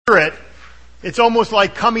Spirit, it's almost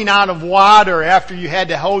like coming out of water after you had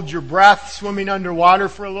to hold your breath, swimming underwater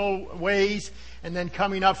for a little ways, and then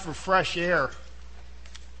coming up for fresh air.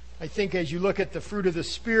 I think as you look at the fruit of the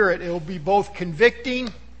Spirit, it will be both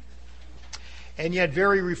convicting and yet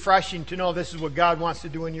very refreshing to know this is what God wants to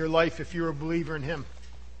do in your life if you're a believer in Him.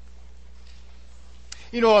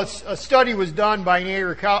 You know, a study was done by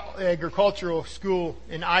an agricultural school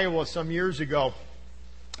in Iowa some years ago.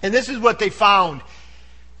 And this is what they found.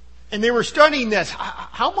 And they were studying this.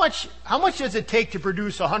 How much does it take to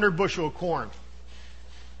produce 100 bushel of corn?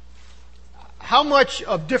 How much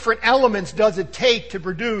of different elements does it take to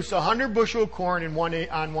produce 100 bushel of corn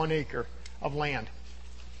on 1 acre of land?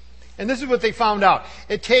 And this is what they found out.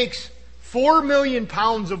 It takes 4 million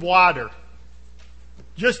pounds of water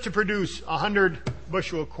just to produce 100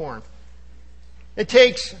 bushel of corn. It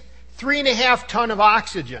takes 3.5 tons of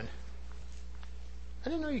oxygen. I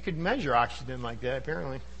didn't know you could measure oxygen like that,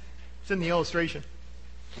 apparently. It's in the illustration.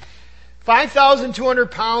 5,200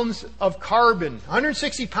 pounds of carbon,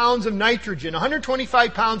 160 pounds of nitrogen,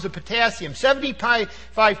 125 pounds of potassium, 75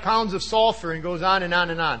 pounds of sulfur, and it goes on and on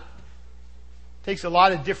and on. It takes a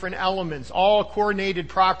lot of different elements, all coordinated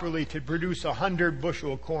properly to produce 100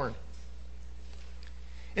 bushel of corn.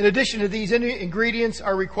 In addition to these ingredients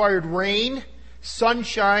are required rain,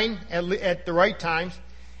 sunshine at the right times,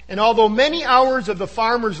 and although many hours of the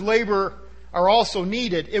farmer's labor are also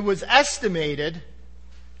needed, it was estimated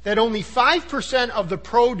that only 5% of the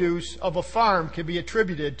produce of a farm can be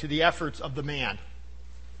attributed to the efforts of the man.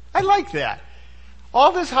 I like that.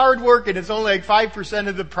 All this hard work and it's only like 5%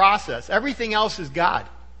 of the process. Everything else is God.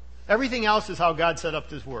 Everything else is how God set up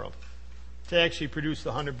this world to actually produce the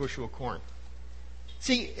 100 bushel of corn.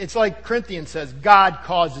 See, it's like Corinthians says, God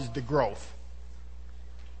causes the growth.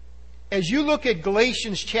 As you look at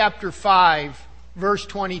Galatians chapter 5, verse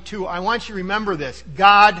 22, I want you to remember this.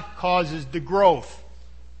 God causes the growth.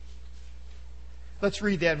 Let's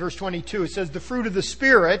read that, verse 22. It says, the fruit of the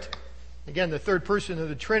Spirit, again, the third person of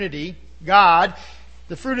the Trinity, God,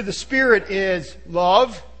 the fruit of the Spirit is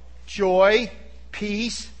love, joy,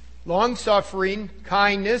 peace, long-suffering,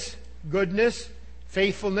 kindness, goodness,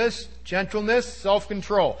 faithfulness, gentleness,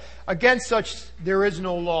 self-control. Against such there is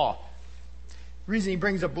no law. The reason he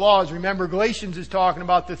brings up law is, remember, Galatians is talking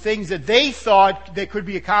about the things that they thought that could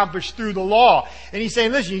be accomplished through the law. And he's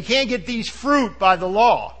saying, listen, you can't get these fruit by the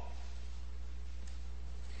law.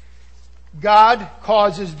 God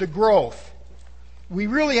causes the growth. We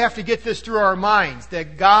really have to get this through our minds,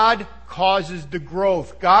 that God causes the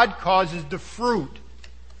growth. God causes the fruit.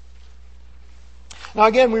 Now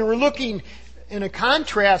again, we were looking in a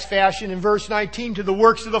contrast fashion in verse 19 to the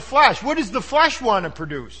works of the flesh. What does the flesh want to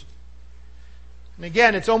produce? And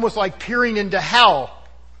again, it's almost like peering into hell.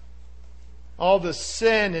 All the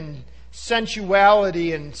sin and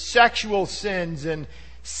sensuality and sexual sins and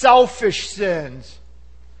selfish sins.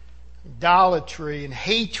 Idolatry and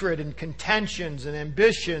hatred and contentions and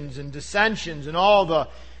ambitions and dissensions and all the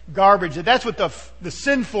garbage. That's what the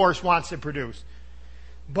sin force wants to produce.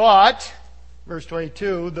 But, verse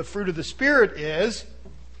 22, the fruit of the Spirit is,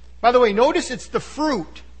 by the way, notice it's the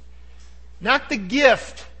fruit, not the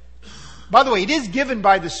gift. By the way, it is given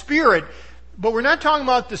by the Spirit, but we're not talking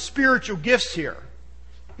about the spiritual gifts here.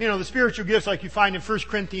 You know, the spiritual gifts like you find in 1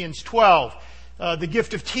 Corinthians 12. The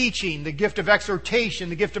gift of teaching, the gift of exhortation,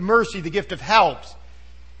 the gift of mercy, the gift of helps.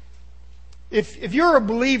 If you're a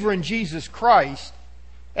believer in Jesus Christ,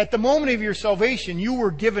 at the moment of your salvation, you were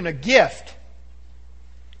given a gift.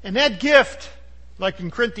 And that gift, like in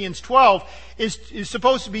Corinthians 12, is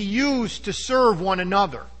supposed to be used to serve one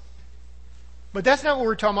another. But that's not what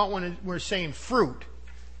we're talking about when we're saying fruit.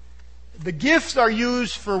 The gifts are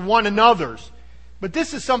used for one another's. But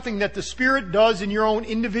this is something that the Spirit does in your own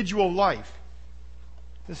individual life.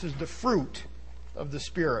 This is the fruit of the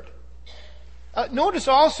Spirit. Notice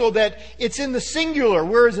also that it's in the singular,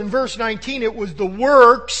 whereas in verse 19 it was the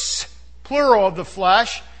works, plural, of the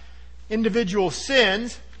flesh, individual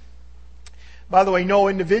sins. By the way, no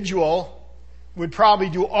individual would probably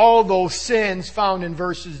do all those sins found in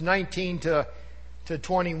verses 19 to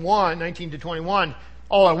 21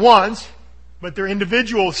 all at once, but they're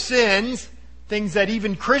individual sins, things that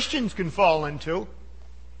even Christians can fall into,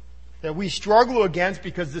 that we struggle against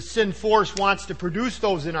because the sin force wants to produce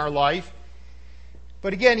those in our life.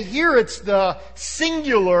 But again, here it's the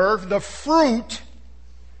singular, the fruit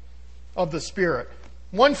of the Spirit.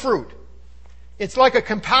 One fruit. It's like a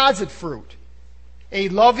composite fruit. A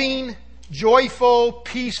loving, joyful,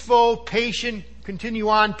 peaceful, patient, continue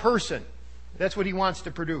on person. That's what he wants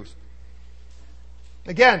to produce.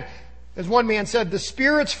 Again, as one man said, the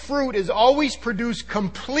Spirit's fruit is always produced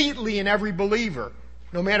completely in every believer.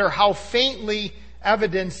 no matter how faintly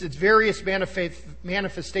evidenced its various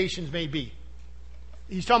manifestations may be.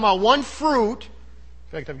 He's talking about one fruit.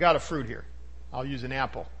 In fact, I've got a fruit here. I'll use an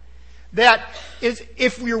apple. That is,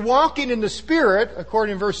 if you're walking in the Spirit,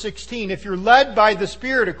 according to verse 16, if you're led by the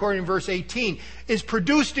Spirit, according to verse 18, is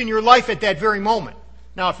produced in your life at that very moment.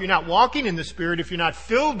 Now, if you're not walking in the Spirit, if you're not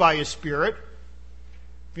filled by His Spirit,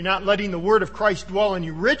 if you're not letting the Word of Christ dwell in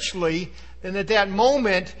you richly, then at that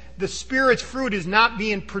moment, the Spirit's fruit is not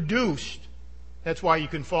being produced. That's why you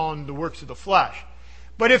can fall into the works of the flesh.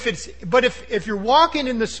 But if you're walking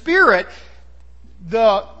in the Spirit,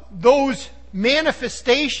 those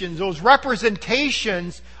manifestations, those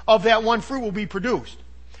representations of that one fruit will be produced.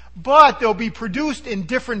 But they'll be produced in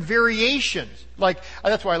different variations. Like,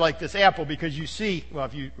 that's why I like this apple, because you see, well,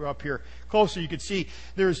 if you were up here closer, you could see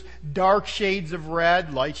there's dark shades of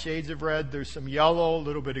red, light shades of red, there's some yellow, a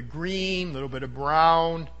little bit of green, a little bit of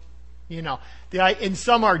brown. And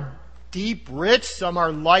some are deep, rich, some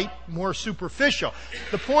are light, more superficial.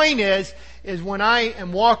 The point is when I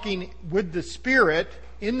am walking with the Spirit,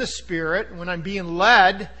 in the Spirit, when I'm being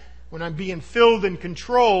led, when I'm being filled and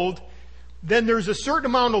controlled, then there's a certain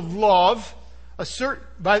amount of love,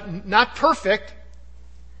 but not perfect,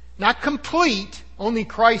 not complete. Only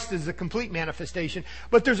Christ is the complete manifestation.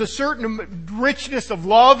 But there's a certain richness of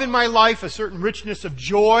love in my life, a certain richness of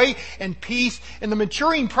joy and peace. And the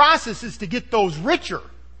maturing process is to get those richer.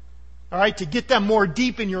 All right, to get them more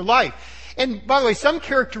deep in your life. And by the way, some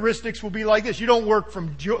characteristics will be like this. You don't work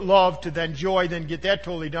from love to then joy, then get that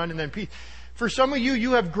totally done, and then peace. For some of you,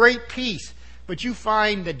 you have great peace, but you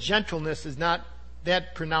find that gentleness is not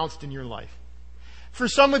that pronounced in your life. For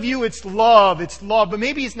some of you, it's love, but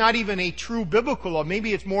maybe it's not even a true biblical love.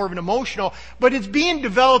 Maybe it's more of an emotional, but it's being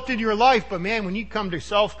developed in your life. But man, when you come to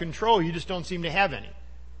self-control, you just don't seem to have any.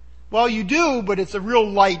 Well, you do, but it's a real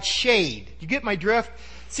light shade. You get my drift?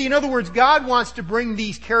 See, in other words, God wants to bring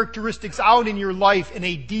these characteristics out in your life in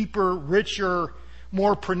a deeper, richer,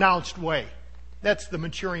 more pronounced way. That's the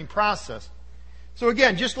maturing process. So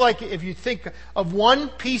again, just like if you think of one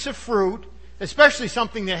piece of fruit, especially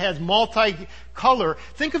something that has multi-color,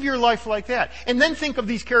 think of your life like that. And then think of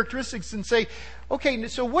these characteristics and say, okay,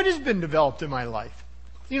 so what has been developed in my life?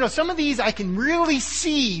 Some of these I can really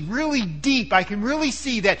see, really deep. I can really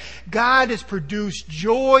see that God has produced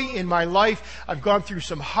joy in my life. I've gone through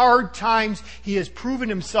some hard times. He has proven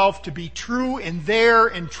Himself to be true and there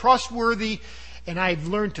and trustworthy. And I've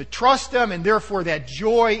learned to trust Him, and therefore that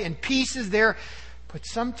joy and peace is there. But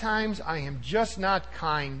sometimes I am just not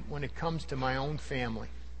kind when it comes to my own family.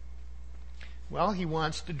 Well, He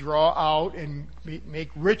wants to draw out and make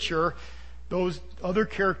richer those other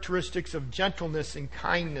characteristics of gentleness and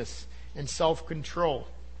kindness and self-control.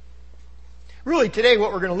 Really, today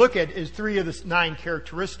what we're going to look at is 3 of the 9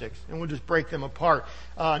 characteristics, and we'll just break them apart.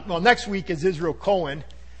 Next week is Israel Cohen,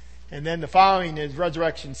 and then the following is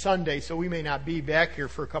Resurrection Sunday, so we may not be back here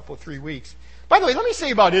for 3 weeks. By the way, let me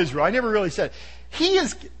say about Israel, I never really said, he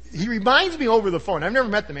reminds me over the phone, I've never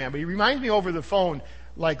met the man, but he reminds me over the phone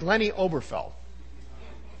like Lenny Oberfeld.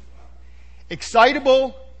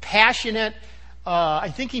 Excitable, passionate. I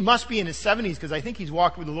think he must be in his 70s because I think he's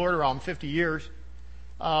walked with the Lord around 50 years.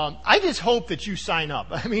 I just hope that you sign up.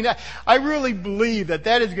 I mean, I really believe that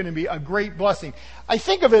is going to be a great blessing. I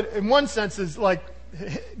think of it in one sense as like,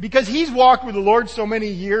 because he's walked with the Lord so many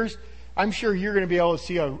years, I'm sure you're going to be able to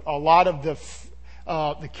see a lot of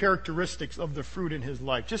the characteristics of the fruit in his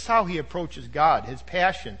life. Just how he approaches God, his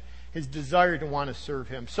passion, his desire to want to serve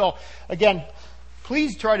Him. So, again,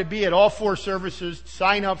 please try to be at all 4 services.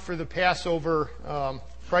 Sign up for the Passover,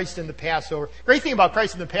 Christ in the Passover. Great thing about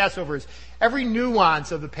Christ in the Passover is every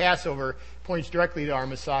nuance of the Passover points directly to our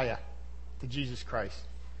Messiah, to Jesus Christ.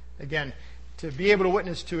 Again, to be able to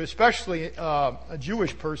witness to, especially a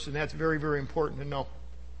Jewish person, that's very, very important to know.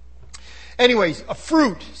 Anyways, a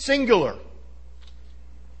fruit, singular.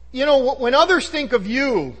 When others think of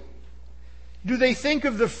you, do they think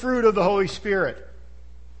of the fruit of the Holy Spirit?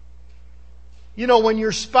 When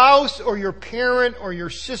your spouse or your parent or your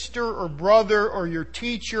sister or brother or your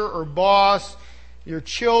teacher or boss, your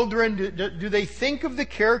children, do they think of the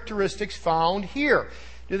characteristics found here?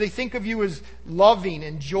 Do they think of you as loving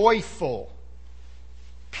and joyful,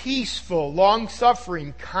 peaceful,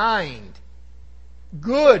 long-suffering, kind?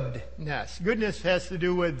 Goodness. Goodness has to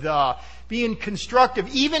do with being constructive,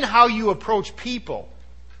 even how you approach people.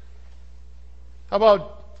 How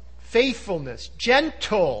about faithfulness,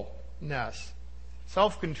 gentleness,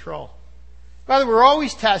 self-control? By the way, we're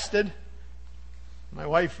always tested. My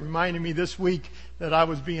wife reminded me this week that I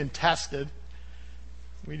was being tested.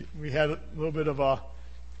 We had a little bit of a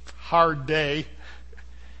hard day.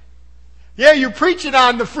 Yeah, you're preaching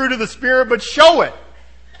on the fruit of the Spirit, but show it.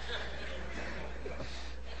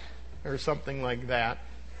 Or something like that.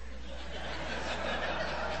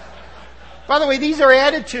 By the way, these are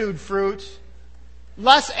attitude fruits.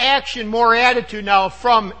 Less action, more attitude. Now,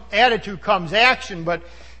 from attitude comes action, but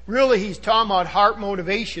really he's talking about heart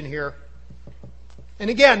motivation here. And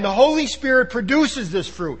again, the Holy Spirit produces this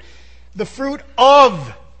fruit. The fruit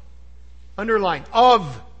of, underline,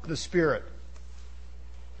 of the Spirit.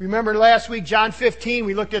 Remember last week, John 15,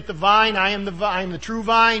 we looked at the vine. I am the true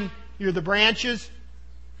vine. You're the branches.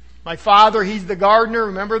 My Father, He's the gardener.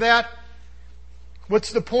 Remember that?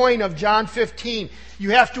 What's the point of John 15? You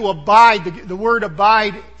have to abide, the word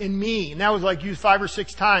abide in me. And that was like used 5 or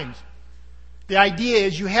 6 times. The idea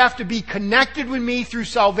is you have to be connected with me through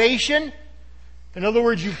salvation. In other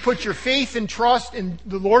words, you put your faith and trust in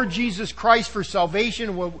the Lord Jesus Christ for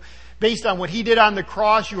salvation. Based on what He did on the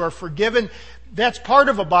cross, you are forgiven. That's part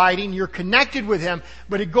of abiding. You're connected with Him.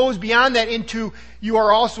 But it goes beyond that into you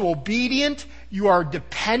are also obedient. You are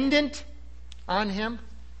dependent on Him.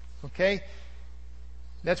 Okay?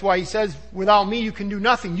 That's why He says, without me you can do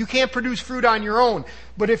nothing. You can't produce fruit on your own.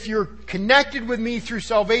 But if you're connected with me through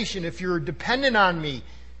salvation, if you're dependent on me,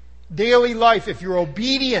 daily life, if you're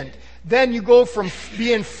obedient, then you go from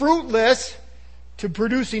being fruitless to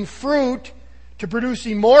producing fruit, to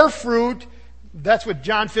producing more fruit. That's what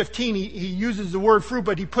John 15, he uses the word fruit,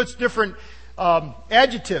 but he puts different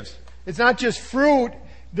adjectives. It's not just fruit.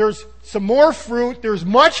 There's some more fruit. There's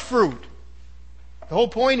much fruit. The whole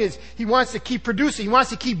point is He wants to keep producing. He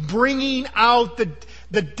wants to keep bringing out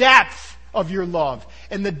the depth of your love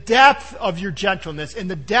and the depth of your gentleness and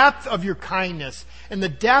the depth of your kindness and the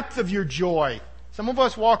depth of your joy. Some of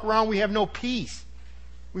us walk around, we have no peace.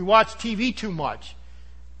 We watch TV too much.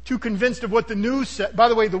 Too convinced of what the news says. By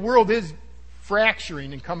the way, the world is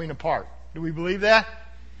fracturing and coming apart. Do we believe that?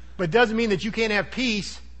 But it doesn't mean that you can't have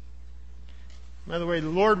peace. By the way, the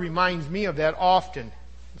Lord reminds me of that often,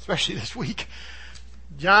 especially this week.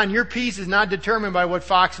 John, your peace is not determined by what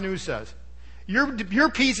Fox News says. Your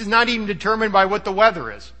peace is not even determined by what the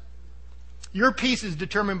weather is. Your peace is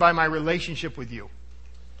determined by my relationship with you.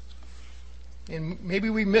 And maybe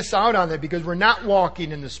we miss out on that because we're not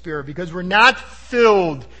walking in the Spirit, because we're not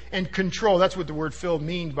filled and controlled. That's what the word filled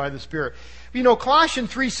means by the Spirit.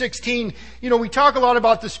 Colossians 3:16, we talk a lot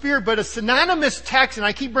about the Spirit, but a synonymous text, and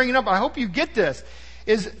I keep bringing it up, I hope you get this,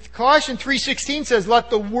 is Colossians 3:16 says, let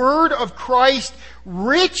the word of Christ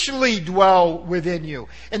richly dwell within you.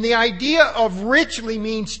 And the idea of richly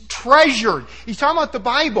means treasured. He's talking about the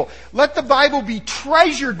Bible. Let the Bible be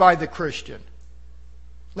treasured by the Christian.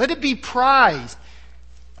 Let it be prized.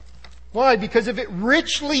 Why? Because if it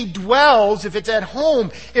richly dwells, if it's at home,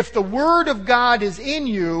 if the Word of God is in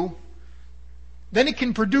you, then it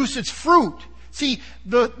can produce its fruit. See,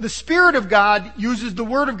 the Spirit of God uses the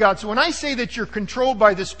Word of God. So when I say that you're controlled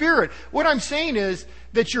by the Spirit, what I'm saying is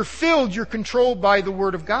that you're controlled by the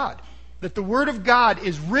Word of God. That the Word of God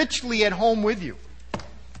is richly at home with you.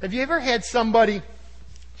 Have you ever had somebody,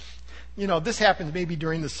 this happens maybe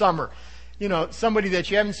during the summer, somebody that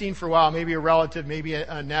you haven't seen for a while, maybe a relative, maybe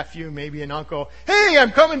a nephew, maybe an uncle. Hey,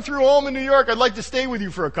 I'm coming through home in New York. I'd like to stay with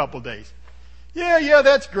you for a couple days. Yeah,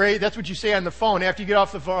 that's great. That's what you say on the phone. After you get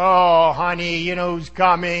off the phone, oh, honey, who's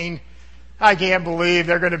coming? I can't believe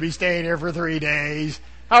they're going to be staying here for 3 days.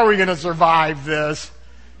 How are we going to survive this?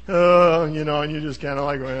 And you just kind of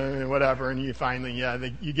like, whatever. And you finally,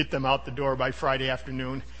 you get them out the door by Friday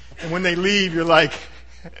afternoon. And when they leave, you're like,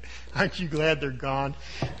 aren't you glad they're gone?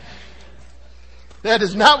 That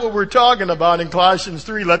is not what we're talking about in Colossians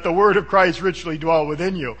 3. Let the word of Christ richly dwell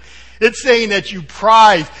within you. It's saying that you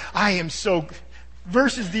prize, I am so,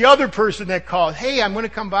 versus the other person that calls, hey, I'm going to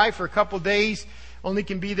come by for a couple days, only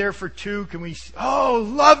can be there for 2. Can we,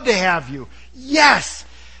 love to have you. Yes.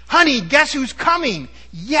 Honey, guess who's coming?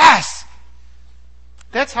 Yes.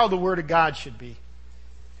 That's how the Word of God should be,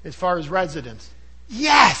 as far as residence.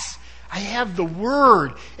 Yes. I have the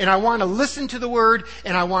Word, and I want to listen to the Word,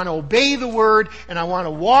 and I want to obey the Word, and I want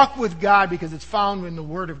to walk with God because it's found in the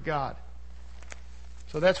Word of God.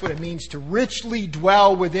 So that's what it means to richly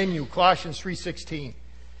dwell within you, Colossians 3:16.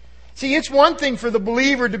 See, it's one thing for the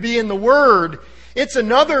believer to be in the Word. It's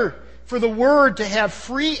another for the Word to have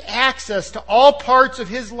free access to all parts of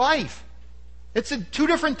his life. It's 2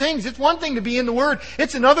 different things. It's one thing to be in the Word.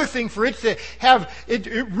 It's another thing for it to have it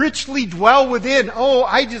richly dwell within. Oh,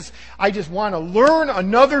 I just want to learn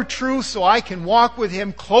another truth so I can walk with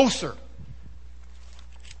Him closer.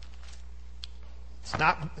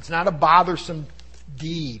 It's not a bothersome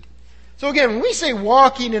deed. So again, when we say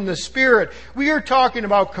walking in the Spirit, we are talking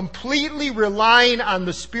about completely relying on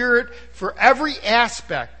the Spirit for every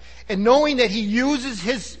aspect. And knowing that He uses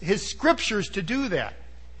His Scriptures to do that.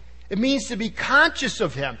 It means to be conscious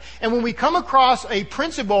of Him. And when we come across a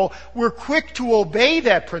principle, we're quick to obey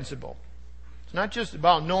that principle. It's not just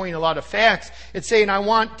about knowing a lot of facts. It's saying, I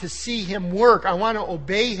want to see Him work. I want to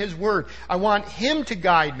obey His Word. I want Him to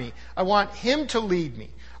guide me. I want Him to lead me.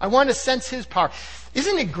 I want to sense His power.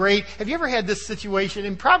 Isn't it great? Have you ever had this situation?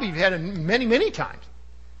 And probably you've had it many, many times.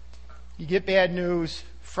 You get bad news,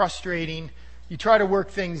 frustrating. You try to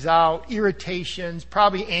work things out, irritations,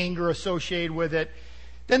 probably anger associated with it.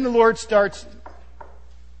 Then the Lord starts,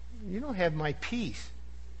 you don't have my peace.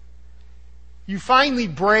 You finally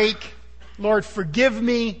break. Lord, forgive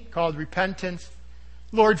me, called repentance.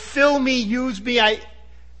 Lord, fill me, use me.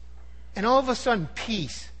 And all of a sudden,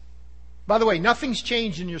 peace. By the way, nothing's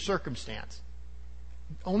changed in your circumstance.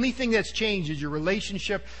 The only thing that's changed is your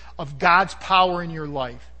relationship of God's power in your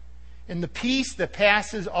life. And the peace that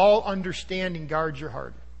passes all understanding guards your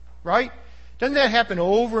heart. Right? Doesn't that happen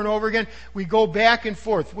over and over again? We go back and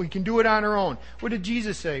forth. We can do it on our own. What did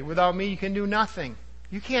Jesus say? Without me, you can do nothing.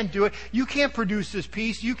 You can't do it. You can't produce this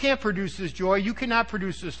peace. You can't produce this joy. You cannot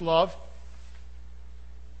produce this love.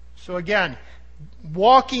 So again,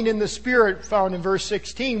 walking in the Spirit found in verse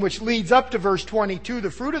 16, which leads up to verse 22,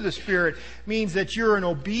 the fruit of the Spirit means that you're in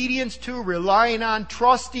obedience to, relying on,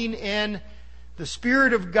 trusting in the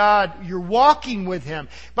Spirit of God. You're walking with Him.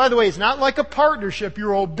 By the way, it's not like a partnership.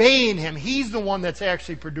 You're obeying Him. He's the one that's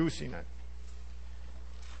actually producing it.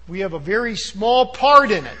 We have a very small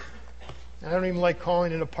part in it. I don't even like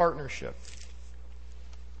calling it a partnership.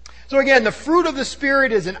 So again, the fruit of the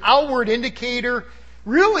Spirit is an outward indicator,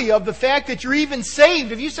 really, of the fact that you're even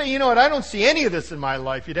saved. If you say, you know what, I don't see any of this in my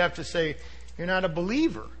life, you'd have to say, you're not a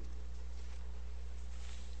believer.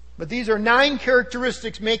 But these are 9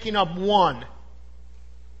 characteristics making up one.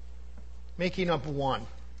 Making up one.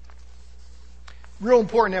 Real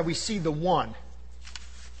important that we see the one.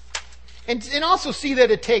 And also see that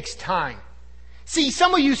it takes time. See,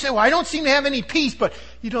 some of you say, well, I don't seem to have any peace, but,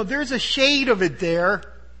 there's a shade of it there.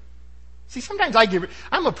 See, sometimes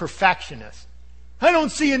I'm a perfectionist. I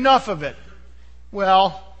don't see enough of it.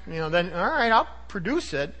 Well, then, all right, I'll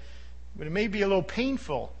produce it, but it may be a little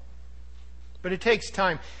painful. But it takes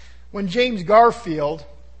time. When James Garfield,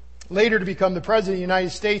 later to become the President of the United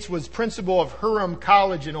States, was principal of Hiram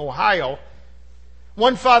College in Ohio,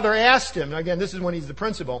 one father asked him, again, this is when he's the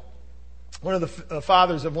principal, one of the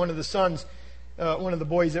fathers of one of the sons, one of the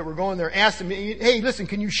boys that were going there, asked him, hey, listen,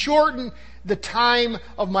 can you shorten the time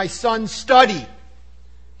of my son's study?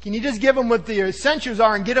 Can you just give him what the essentials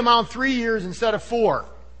are and get him out 3 years instead of 4?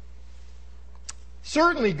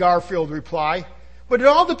 Certainly, Garfield replied, but it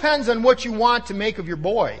all depends on what you want to make of your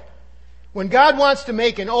boy. When God wants to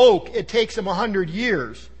make an oak, it takes him 100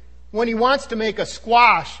 years. When He wants to make a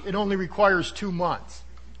squash, it only requires 2 months.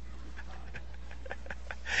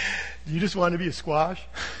 Do you just want to be a squash?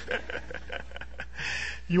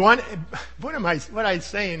 What I'm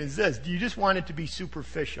saying is this. Do you just want it to be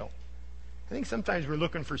superficial? I think sometimes we're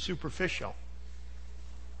looking for superficial.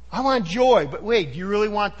 I want joy, but wait, do you really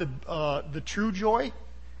want the true joy?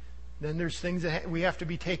 Then there's things that we have to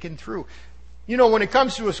be taken through. When it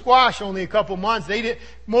comes to a squash, only a couple months,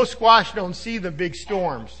 most squash don't see the big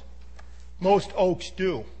storms. Most oaks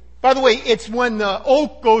do. By the way, it's when the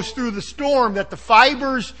oak goes through the storm that the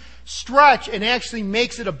fibers stretch and actually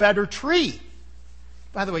makes it a better tree.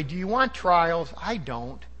 By the way, do you want trials? I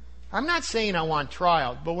don't. I'm not saying I want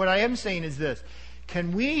trials, but what I am saying is this.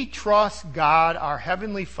 Can we trust God, our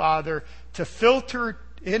Heavenly Father, to filter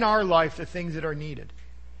in our life the things that are needed?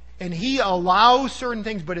 And He allows certain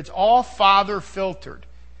things, but it's all Father filtered.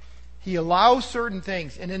 He allows certain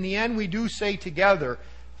things. And in the end, we do say together,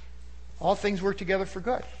 all things work together for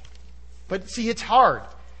good. But see, it's hard.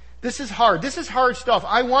 This is hard. This is hard stuff.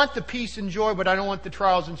 I want the peace and joy, but I don't want the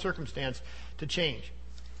trials and circumstance to change.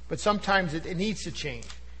 But sometimes it needs to change.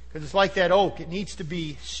 Because it's like that oak. It needs to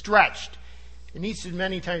be stretched. It needs to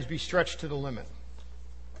many times be stretched to the limit.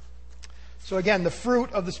 So again, the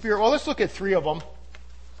fruit of the Spirit. Well, let's look at 3 of them.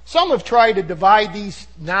 Some have tried to divide these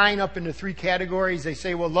 9 up into 3 categories. They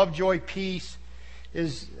say, well, love, joy, peace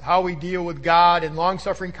is how we deal with God, and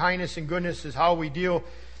long-suffering, kindness, and goodness is how we deal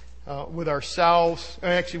with ourselves, or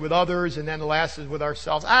actually with others, and then the last is with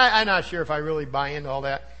ourselves. I'm not sure if I really buy into all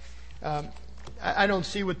that. I don't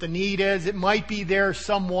see what the need is. It might be there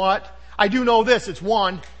somewhat. I do know this. It's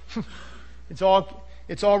one. It's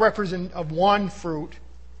all representative of one fruit.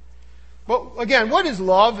 But again, what is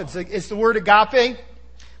love? It's the word agape.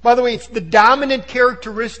 By the way, it's the dominant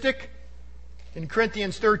characteristic. In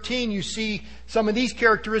Corinthians 13, you see some of these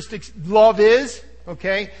characteristics love is.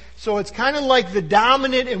 Okay? So it's kind of like the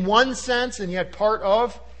dominant in one sense and yet part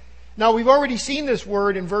of. Now, we've already seen this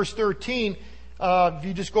word in verse 13. If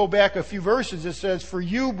you just go back a few verses, it says, "For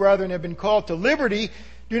you, brethren, have been called to liberty.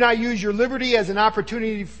 Do not use your liberty as an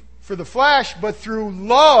opportunity for the flesh, but through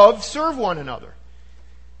love serve one another."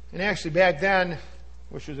 And actually back then,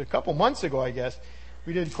 which was a couple months ago, I guess,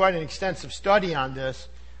 we did quite an extensive study on this.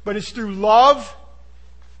 But it's through love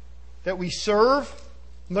that we serve.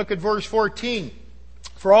 Look at verse 14.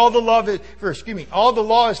 All the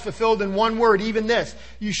law is fulfilled in one word, even this: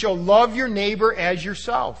 you shall love your neighbor as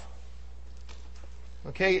yourself.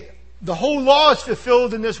 Okay? The whole law is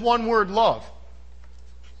fulfilled in this one word, love.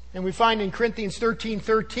 And we find in Corinthians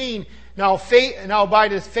 13:13, now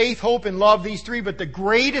abideth faith, hope, and love, these three, but the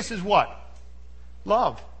greatest is what?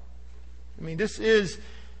 Love. I mean, this is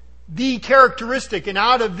the characteristic, and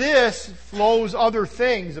out of this flows other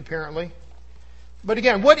things, apparently. But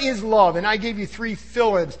again, what is love? And I gave you three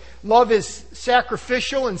fill-ins. Love is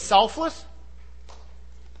sacrificial and selfless.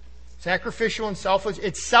 Sacrificial and selfless.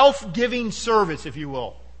 It's self-giving service, if you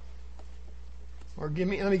will. Or let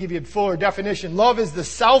me give you a fuller definition. Love is the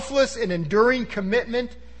selfless and enduring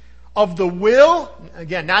commitment of the will,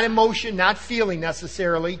 again, not emotion, not feeling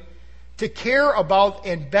necessarily, to care about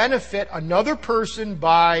and benefit another person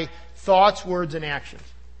by thoughts, words, and actions.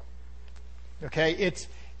 Okay?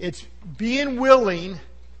 It's being willing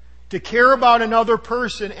to care about another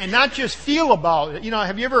person and not just feel about it. You know,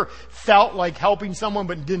 have you ever felt like helping someone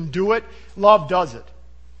but didn't do it? Love does it.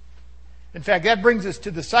 In fact, that brings us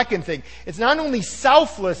to the second thing. It's not only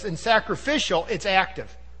selfless and sacrificial, it's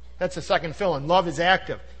active. That's the second fill-in. Love is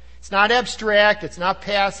active. It's not abstract. It's not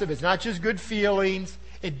passive. It's not just good feelings.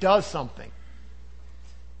 It does something.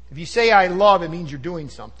 If you say I love, it means you're doing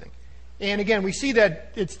something. And again, we see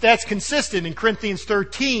that that's consistent in Corinthians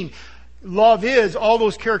 13. Love is, all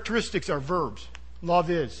those characteristics are verbs.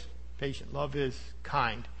 Love is patient. Love is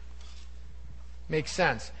kind. Makes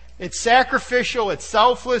sense. It's sacrificial, it's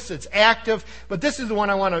selfless, it's active. But this is the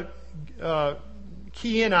one I want to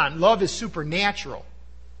key in on. Love is supernatural.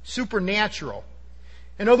 Supernatural.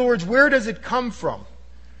 In other words, where does it come from?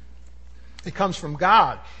 It comes from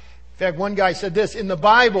God. In fact, one guy said this: in the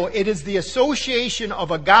Bible, it is the association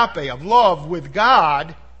of agape, of love with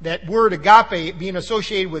God, that word agape being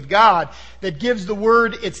associated with God, that gives the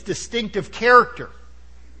word its distinctive character.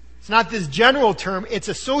 It's not this general term, it's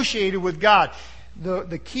associated with God.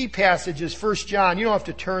 The key passage is 1 John. You don't have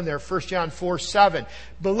to turn there. 1 John 4:7.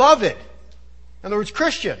 Beloved, in other words,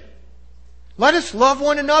 Christian, let us love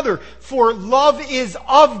one another, for love is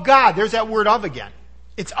of God. There's that word "of" again.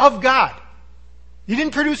 It's of God. You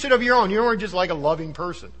didn't produce it of your own. You weren't just like a loving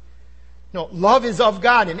person. No, love is of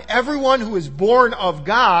God. And everyone who is born of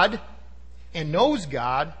God and knows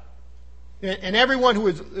God, and everyone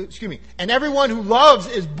who loves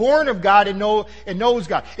is born of God and knows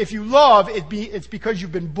God. If you love, it's because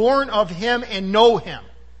you've been born of Him and know Him.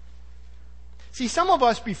 See, some of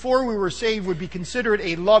us before we were saved would be considered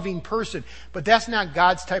a loving person, but that's not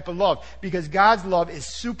God's type of love, because God's love is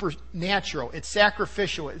supernatural. It's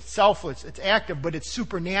sacrificial, it's selfless, it's active, but it's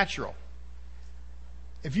supernatural.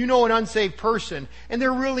 If you know an unsaved person, and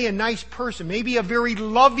they're really a nice person, maybe a very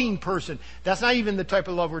loving person, that's not even the type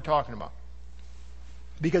of love we're talking about.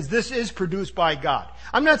 Because this is produced by God.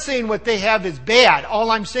 I'm not saying what they have is bad.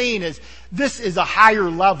 All I'm saying is this is a higher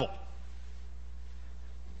level.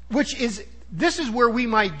 This is where we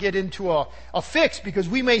might get into a fix, because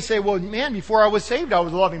we may say, well, man, before I was saved, I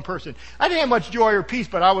was a loving person. I didn't have much joy or peace,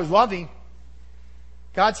 but I was loving.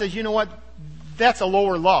 God says, you know what? That's a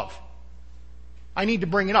lower love. I need to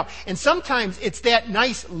bring it up. And sometimes it's that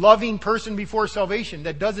nice, loving person before salvation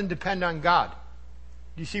that doesn't depend on God.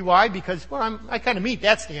 Do you see why? Because, well, I kind of meet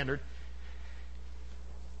that standard.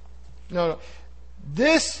 No.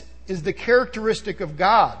 This is the characteristic of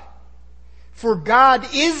God. For God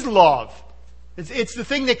is love. It's the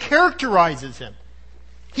thing that characterizes Him.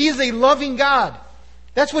 He is a loving God.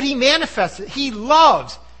 That's what He manifests. He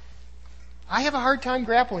loves. I have a hard time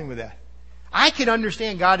grappling with that. I can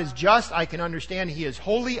understand God is just. I can understand He is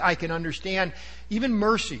holy. I can understand even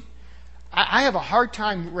mercy. I have a hard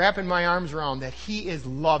time wrapping my arms around that He is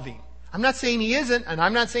loving. I'm not saying He isn't, and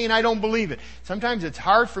I'm not saying I don't believe it. Sometimes it's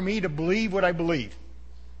hard for me to believe what I believe.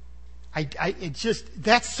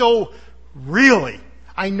 That's so really.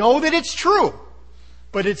 I know that it's true,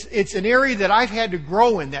 but it's an area that I've had to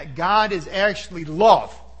grow in, that God is actually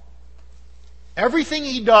love. Everything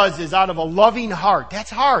He does is out of a loving heart. That's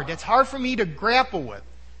hard. That's hard for me to grapple with.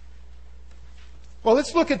 Well,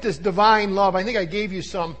 let's look at this divine love. I think I gave you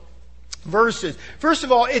some verses. First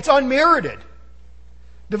of all, it's unmerited.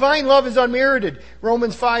 Divine love is unmerited.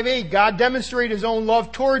 Romans 5:8, God demonstrated His own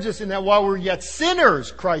love towards us in that while we were yet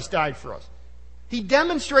sinners, Christ died for us. He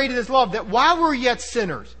demonstrated his love that while we were yet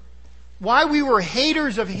sinners, while we were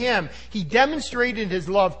haters of him, he demonstrated his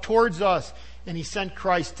love towards us, and he sent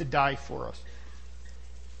Christ to die for us.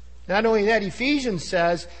 Not only that, Ephesians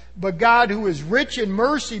says, but God, who is rich in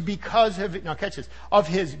mercy because of, now catch this, of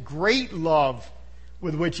his great love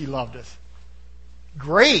with which he loved us.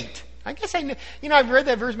 Great. I guess I've read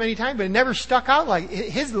that verse many times, but it never stuck out like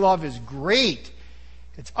his love is great.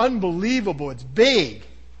 It's unbelievable. It's big.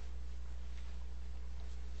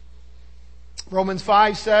 Romans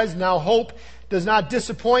 5 says, now hope does not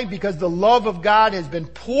disappoint because the love of God has been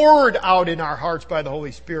poured out in our hearts by the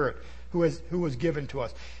Holy Spirit who was given to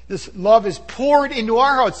us. This love is poured into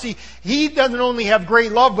our hearts. See, he doesn't only have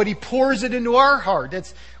great love, but he pours it into our heart.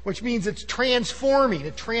 Which means it's transforming.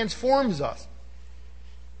 It transforms us.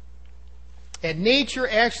 At nature,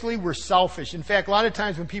 actually, we're selfish. In fact, a lot of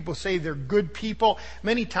times when people say they're good people,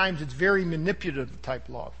 many times it's very manipulative type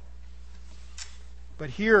love.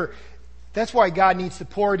 But here, that's why God needs to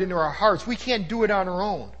pour it into our hearts. We can't do it on our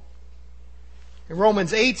own. And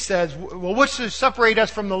Romans 8 says, well, what should separate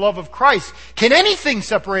us from the love of Christ? Can anything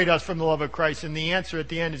separate us from the love of Christ? And the answer at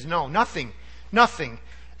the end is no. Nothing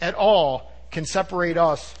at all can separate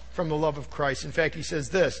us from the love of Christ. In fact, he says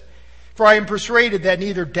this, for I am persuaded that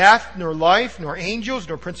neither death, nor life, nor angels,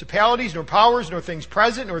 nor principalities, nor powers, nor things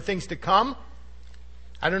present, nor things to come.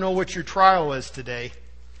 I don't know what your trial is today.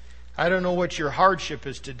 I don't know what your hardship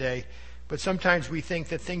is today. But sometimes we think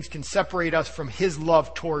that things can separate us from his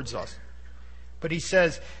love towards us. But he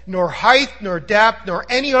says, nor height, nor depth, nor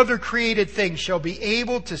any other created thing shall be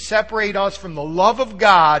able to separate us from the love of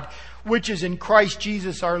God, which is in Christ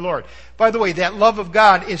Jesus our Lord. By the way, that love of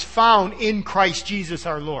God is found in Christ Jesus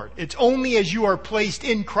our Lord. It's only as you are placed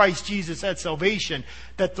in Christ Jesus at salvation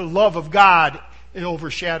that the love of God it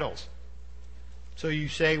overshadows. So you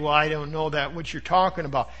say, well, I don't know that what you're talking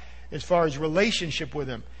about as far as relationship with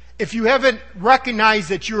him. If you haven't recognized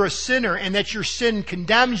that you're a sinner and that your sin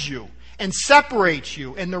condemns you and separates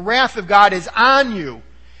you and the wrath of God is on you,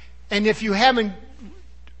 and if you haven't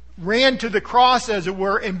ran to the cross, as it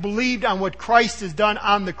were, and believed on what Christ has done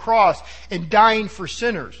on the cross and dying for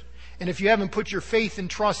sinners, and if you haven't put your faith and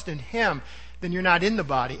trust in him, then you're not in the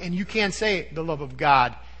body. And you can't say the love of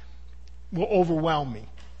God will overwhelm me.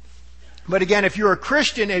 But again, if you're a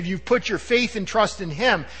Christian, if you've put your faith and trust in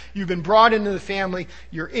him, you've been brought into the family,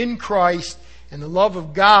 you're in Christ, and the love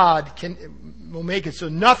of God will make it so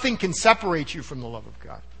nothing can separate you from the love of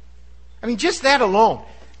God. I mean, just that alone.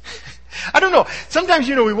 I don't know. Sometimes,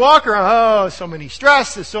 we walk around, so many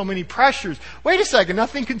stresses, so many pressures. Wait a second,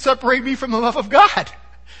 nothing can separate me from the love of God.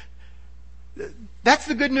 That's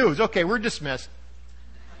the good news. Okay, we're dismissed.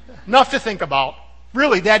 Enough to think about.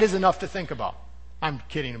 Really, that is enough to think about. I'm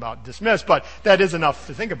kidding about dismissed, but that is enough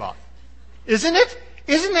to think about. Isn't it?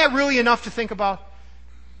 Isn't that really enough to think about?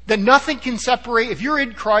 That nothing can separate. If you're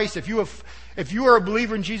in Christ, if you are a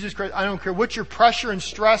believer in Jesus Christ, I don't care what your pressure and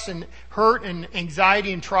stress and hurt and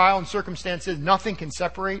anxiety and trial and circumstance is, nothing can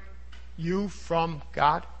separate you from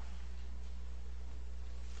God.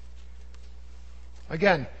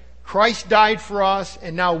 Again, Christ died for us,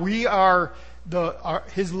 and now we are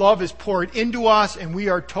his love is poured into us, and we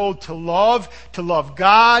are told to love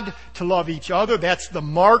God, to love each other. That's the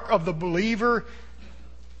mark of the believer.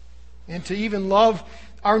 And to even love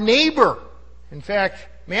our neighbor. In fact,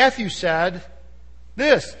 Matthew said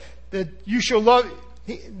this, that you shall love.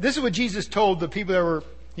 This is what Jesus told the people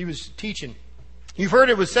he was teaching. You've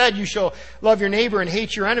heard it was said, you shall love your neighbor and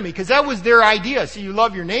hate your enemy, because that was their idea. See, you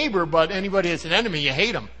love your neighbor, but anybody that's an enemy, you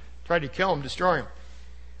hate him. Try to kill him, destroy him.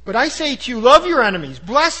 But I say to you, love your enemies,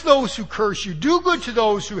 bless those who curse you, do good to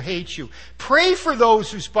those who hate you, pray for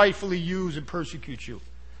those who spitefully use and persecute you.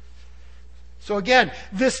 So again,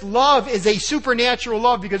 this love is a supernatural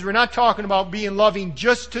love, because we're not talking about being loving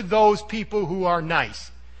just to those people who are nice.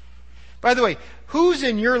 By the way, who's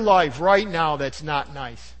in your life right now that's not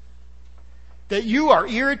nice? That you are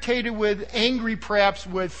irritated with, angry perhaps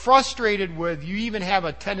with, frustrated with, you even have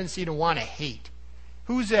a tendency to want to hate.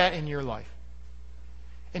 Who's that in your life?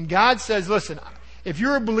 And God says, listen, if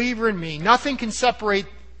you're a believer in me, nothing can separate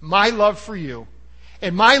my love for you.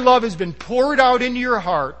 And my love has been poured out into your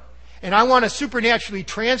heart. And I want to supernaturally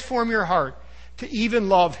transform your heart to even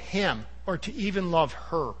love him or to even love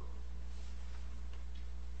her.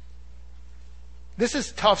 This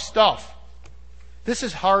is tough stuff. This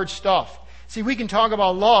is hard stuff. See, we can talk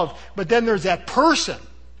about love, but then there's that person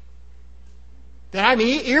that I'm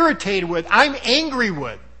irritated with, I'm angry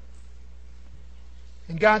with.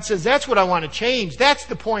 And God says, that's what I want to change. That's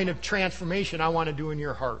the point of transformation I want to do in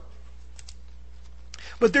your heart.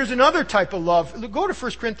 But there's another type of love. Go to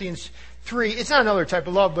 1 Corinthians 3. It's not another type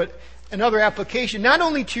of love, but another application, not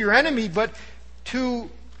only to your enemy, but to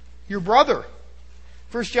your brother.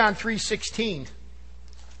 1 John 3:16.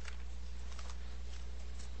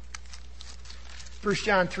 1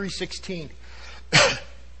 John 3:16.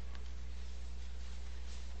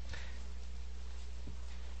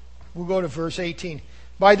 We'll go to verse 18.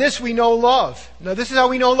 By this we know love. Now this is how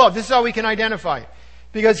we know love. This is how we can identify it.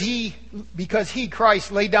 Because he,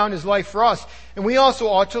 Christ, laid down his life for us. And we also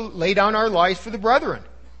ought to lay down our lives for the brethren.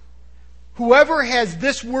 Whoever has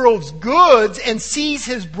this world's goods and sees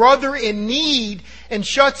his brother in need and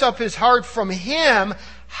shuts up his heart from him,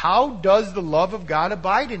 how does the love of God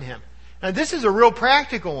abide in him? Now this is a real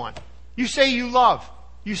practical one. You say you love.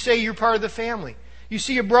 You say you're part of the family. You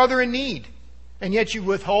see a brother in need, and yet you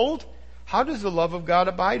withhold. How does the love of God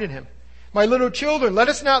abide in him? My little children, let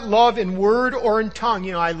us not love in word or in tongue.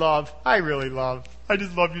 You know, I really love. I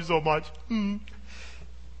just love you so much.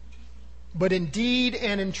 But in deed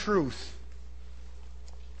and in truth.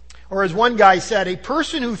 Or as one guy said, a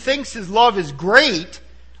person who thinks his love is great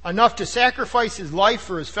enough to sacrifice his life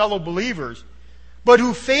for his fellow believers, but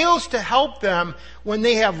who fails to help them when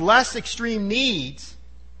they have less extreme needs,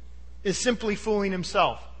 is simply fooling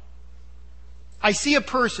himself. I see a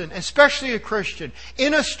person, especially a Christian,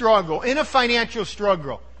 in a struggle, in a financial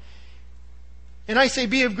struggle. And I say,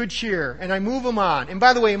 be of good cheer. And I move them on. And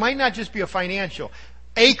by the way, it might not just be a financial.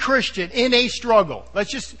 A Christian in a struggle.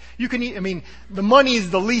 The money is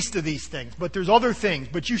the least of these things. But there's other things.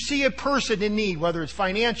 But you see a person in need, whether it's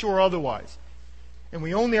financial or otherwise. And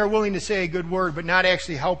we only are willing to say a good word, but not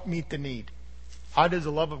actually help meet the need. How does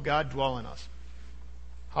the love of God dwell in us?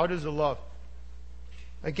 How does the love?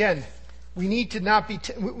 Again, we need to not be...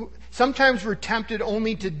 Sometimes we're tempted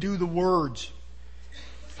only to do the words.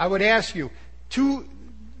 I would ask you two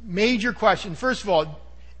major questions. First of all,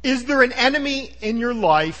 is there an enemy in your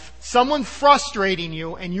life, someone frustrating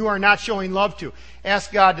you, and you are not showing love to?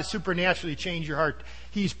 Ask God to supernaturally change your heart.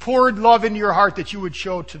 He's poured love into your heart that you would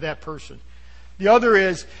show to that person. The other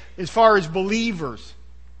is, as far as believers,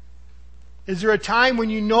 is there a time when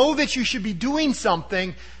you know that you should be doing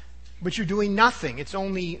something, but you're doing nothing? It's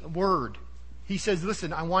only a word. He says,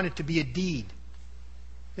 listen, I want it to be a deed.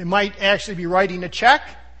 It might actually be writing a check.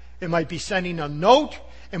 It might be sending a note.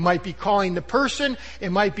 It might be calling the person.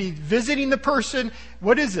 It might be visiting the person.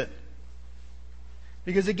 What is it?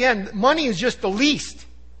 Because again, money is just the least.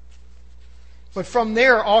 But from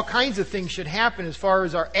there, all kinds of things should happen as far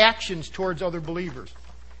as our actions towards other believers.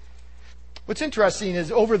 What's interesting is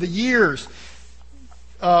over the years,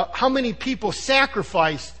 how many people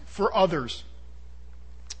sacrificed for others.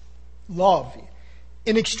 Love.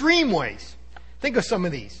 In extreme ways. Think of some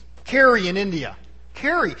of these. Carey in India.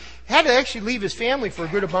 Carey had to actually leave his family for a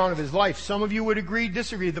good amount of his life. Some of you would agree,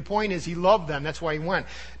 disagree. The point is he loved them. That's why he went.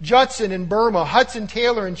 Judson in Burma. Hudson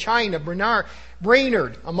Taylor in China.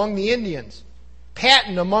 Brainerd among the Indians.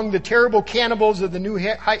 Patton among the terrible cannibals of the New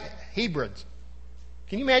Hebrides.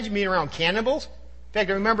 Can you imagine being around cannibals? In fact,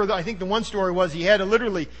 I remember, I think the one story was he had to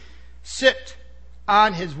literally sit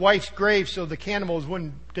on his wife's grave so the cannibals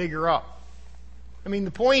wouldn't dig her up. I mean,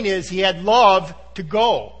 the point is he had love to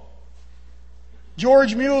go.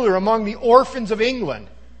 George Mueller among the orphans of England.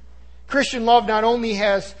 Christian love not only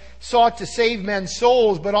has sought to save men's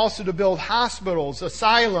souls, but also to build hospitals,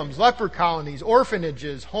 asylums, leper colonies,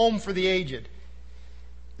 orphanages, home for the aged.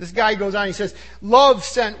 This guy goes on, he says, love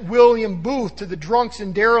sent William Booth to the drunks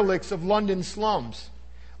and derelicts of London slums.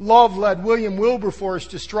 Love led William Wilberforce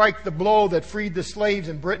to strike the blow that freed the slaves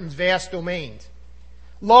in Britain's vast domains.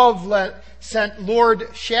 Love sent Lord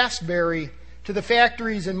Shaftesbury to the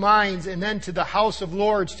factories and mines and then to the House of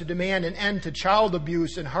Lords to demand an end to child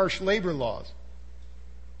abuse and harsh labor laws.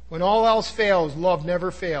 When all else fails, love never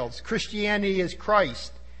fails. Christianity is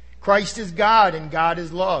Christ. Christ is God and God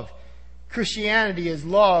is love. Christianity is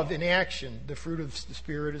love in action. The fruit of the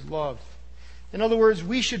Spirit is love. In other words,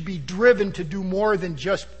 we should be driven to do more than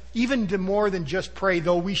just pray,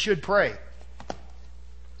 though we should pray.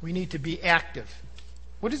 We need to be active.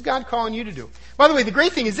 What is God calling you to do? By the way, the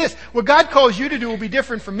great thing is this. What God calls you to do will be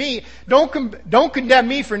different from me. Don't condemn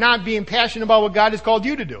me for not being passionate about what God has called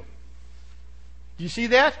you to do. Do you see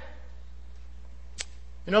that?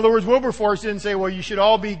 In other words, Wilberforce didn't say, well, you should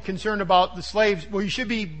all be concerned about the slaves. Well, you should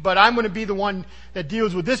be, but I'm going to be the one that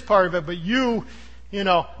deals with this part of it. But you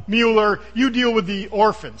Mueller, you deal with the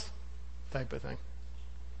orphans type of thing.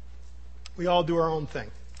 We all do our own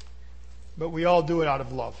thing. But we all do it out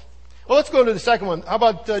of love. Well, let's go to the second one. How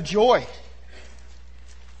about joy?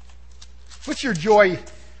 What's your joy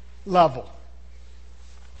level?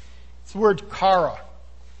 It's the word kara.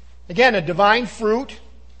 Again, a divine fruit.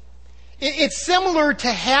 It's similar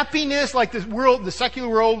to happiness, like the secular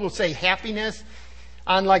world will say happiness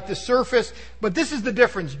on like the surface, but this is the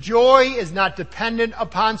difference. Joy is not dependent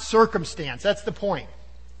upon circumstance. That's the point.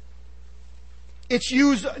 It's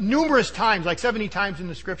used numerous times, like 70 times in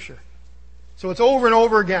the Scripture. So it's over and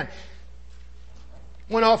over again.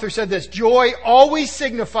 One author said this: joy always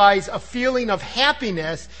signifies a feeling of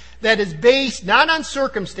happiness that is based not on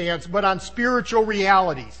circumstance, but on spiritual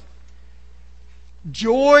realities.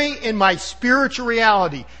 Joy in my spiritual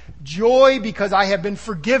reality. Joy because I have been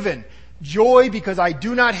forgiven. Joy because I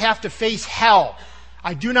do not have to face hell.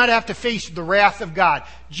 I do not have to face the wrath of God.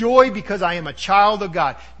 Joy because I am a child of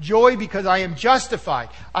God. Joy because I am justified.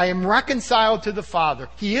 I am reconciled to the Father.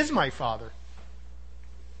 He is my Father.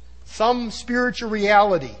 Some spiritual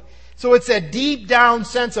reality. So it's a deep down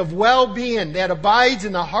sense of well-being that abides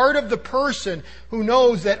in the heart of the person who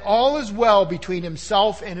knows that all is well between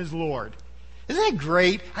himself and his Lord. Isn't that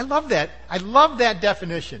great? I love that. I love that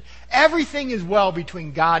definition. Everything is well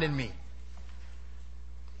between God and me.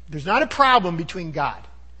 There's not a problem between God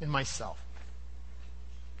and myself.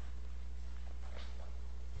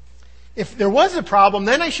 If there was a problem,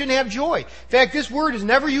 then I shouldn't have joy. In fact, this word is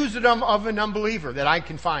never used of an unbeliever that I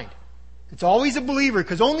can find. It's always a believer,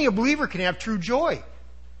 because only a believer can have true joy.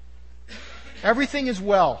 Everything is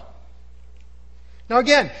well. Now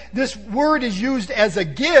again, this word is used as a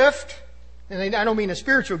gift, and I don't mean a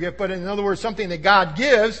spiritual gift, but in other words, something that God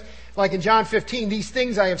gives. Like in John 15, these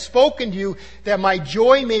things I have spoken to you, that my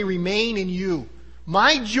joy may remain in you.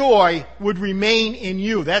 My joy would remain in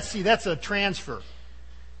you. That's a transfer.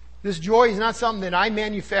 This joy is not something that I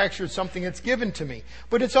manufacture, it's something that's given to me.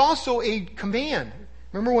 But it's also a command.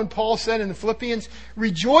 Remember when Paul said in the Philippians,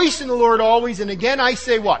 rejoice in the Lord always, and again I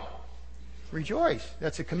say what? Rejoice.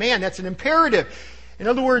 That's a command, that's an imperative. In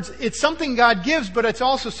other words, it's something God gives, but it's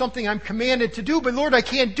also something I'm commanded to do. But Lord, I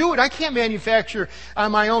can't do it. I can't manufacture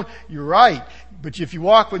on my own. You're right. But if you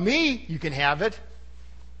walk with me, you can have it.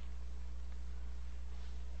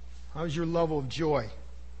 How's your level of joy?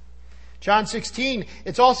 John 16,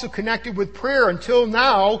 it's also connected with prayer. Until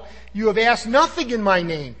now, you have asked nothing in my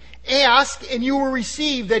name. Ask, and you will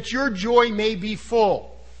receive, that your joy may be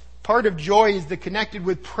full. Part of joy is connected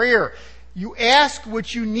with prayer. You ask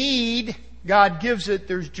what you need, God gives it,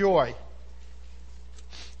 there's joy.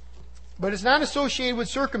 But it's not associated with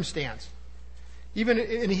circumstance. Even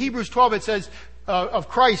in Hebrews 12 it says of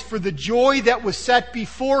Christ, for the joy that was set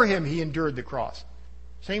before him, he endured the cross.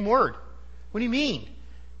 Same word. What do you mean?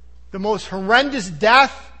 The most horrendous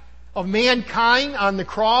death of mankind on the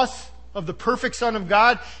cross of the perfect Son of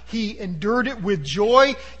God, he endured it with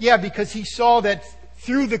joy. Yeah, because he saw that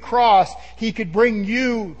through the cross he could bring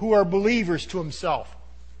you who are believers to himself.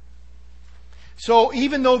 So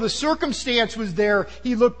even though the circumstance was there,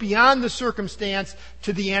 he looked beyond the circumstance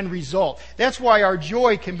to the end result. That's why our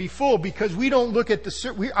joy can be full, because we don't look at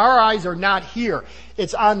our eyes are not here.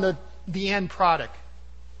 It's on the end product.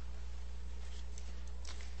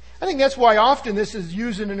 I think that's why often this is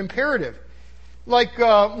used in an imperative. Like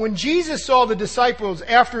when Jesus saw the disciples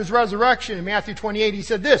after his resurrection in Matthew 28, he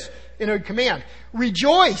said this in a command,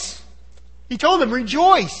 rejoice. He told them,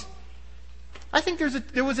 rejoice. I think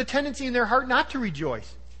there was a tendency in their heart not to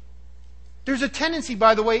rejoice. There's a tendency,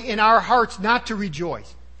 by the way, in our hearts not to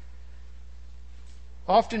rejoice.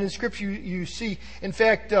 Often in Scripture you see, in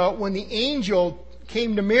fact, when the angel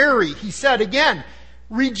came to Mary, he said again,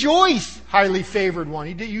 rejoice, highly favored one.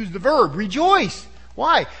 He did use the verb, rejoice.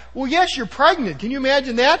 Why? Well, yes, you're pregnant. Can you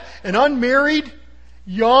imagine that? An unmarried,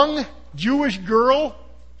 young Jewish girl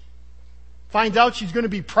finds out she's going to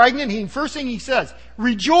be pregnant. First thing he says,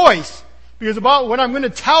 rejoice. Because about what I'm going to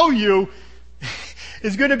tell you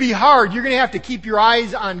is going to be hard. You're going to have to keep your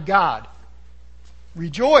eyes on God.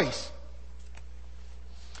 Rejoice.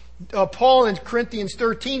 Paul in Corinthians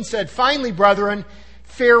 13 said, finally, brethren,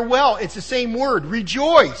 farewell. It's the same word.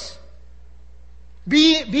 Rejoice.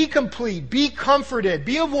 Be complete. Be comforted.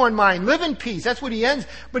 Be of one mind. Live in peace. That's what he ends.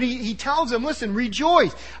 But he tells them, listen,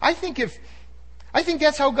 rejoice. I think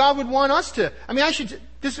that's how God would want us to.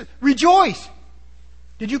 Rejoice.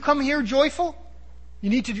 Did you come here joyful?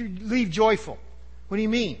 You need to leave joyful. What do you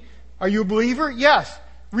mean? Are you a believer? Yes.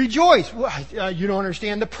 Rejoice. Well, you don't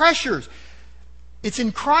understand the pressures. It's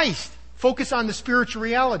in Christ. Focus on the spiritual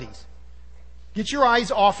realities. Get your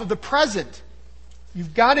eyes off of the present.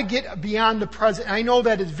 You've got to get beyond the present. I know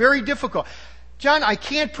that is very difficult. John, I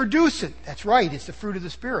can't produce it. That's right. It's the fruit of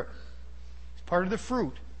the Spirit. It's part of the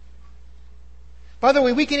fruit. By the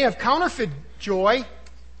way, we can have counterfeit joy.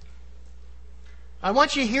 I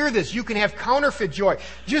want you to hear this. You can have counterfeit joy.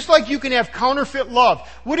 Just like you can have counterfeit love.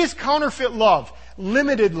 What is counterfeit love?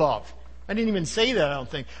 Limited love. I didn't even say that, I don't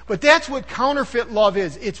think. But that's what counterfeit love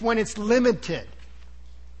is. It's when it's limited.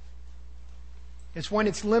 It's when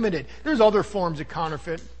it's limited. There's other forms of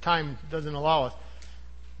counterfeit. Time doesn't allow us.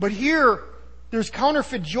 But here, there's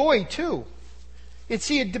counterfeit joy too.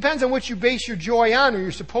 It depends on what you base your joy on, or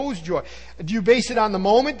your supposed joy. Do you base it on the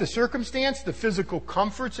moment, the circumstance, the physical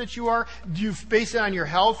comforts that you are? Do you base it on your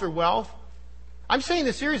health or wealth? I'm saying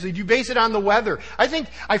this seriously. Do you base it on the weather? I think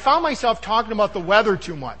I found myself talking about the weather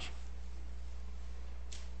too much.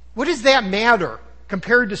 What does that matter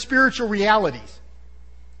compared to spiritual realities?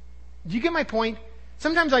 Do you get my point?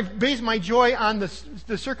 Sometimes I base my joy on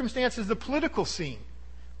the circumstances, the political scene.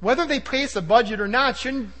 Whether they pass a budget or not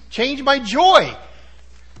shouldn't change my joy.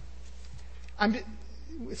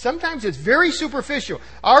 Sometimes it's very superficial.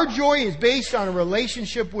 Our joy is based on a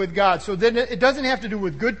relationship with God. So then it doesn't have to do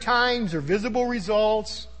with good times or visible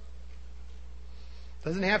results.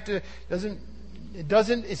 It's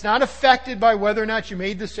not affected by whether or not you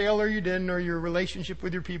made the sale or you didn't, or your relationship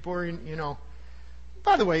with your people, or,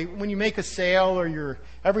 By the way, when you make a sale or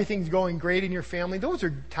everything's going great in your family, those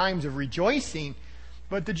are times of rejoicing.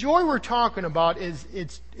 But the joy we're talking about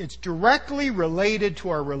it's directly related to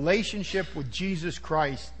our relationship with Jesus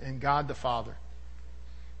Christ and God the Father.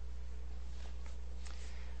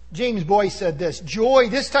 James Boyce said this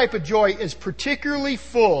type of joy is particularly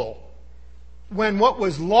full when what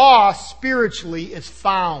was lost spiritually is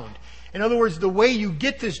found. In other words, the way you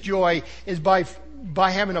get this joy is by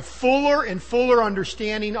having a fuller and fuller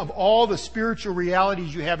understanding of all the spiritual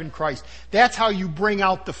realities you have in Christ. That's how you bring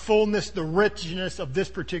out the fullness, the richness of this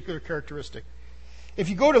particular characteristic. If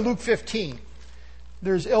you go to Luke 15,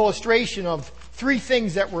 there's illustration of 3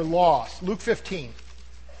 things that were lost. Luke 15.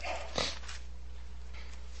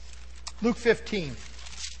 Luke 15.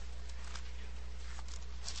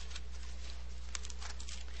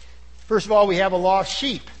 First of all, we have a lost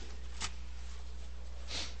sheep.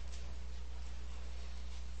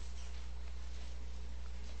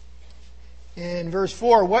 In verse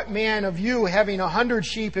 4, what man of you, having 100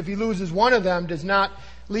 sheep, if he loses one of them, does not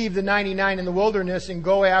leave the 99 in the wilderness and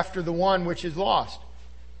go after the one which is lost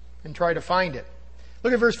and try to find it?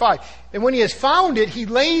 Look at verse 5. And when he has found it, he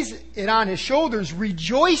lays it on his shoulders,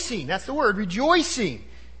 rejoicing. That's the word, rejoicing.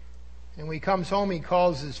 And when he comes home, he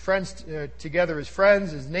calls his friends together,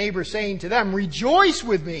 his neighbors, saying to them, rejoice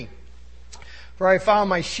with me, for I found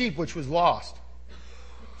my sheep which was lost.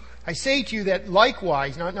 I say to you that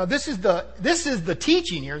likewise, now this is the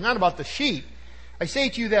teaching here, not about the sheep. I say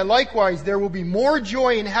to you that likewise there will be more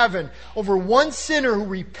joy in heaven over one sinner who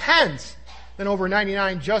repents than over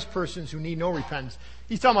 99 just persons who need no repentance.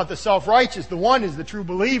 He's talking about the self-righteous. The one is the true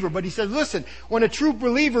believer. But he says, listen, when a true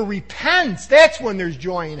believer repents, that's when there's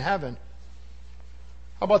joy in heaven.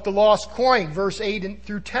 How about the lost coin, verse 8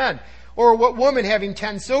 through 10? Or what woman having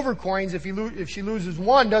 10 silver coins, if she loses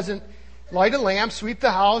one, doesn't light a lamp, sweep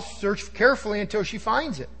the house, search carefully until she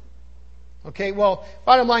finds it? Okay, well,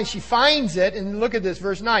 bottom line, she finds it, and look at this,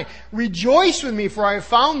 verse 9. Rejoice with me, for I have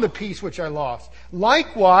found the piece which I lost.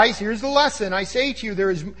 Likewise, here's the lesson. I say to you,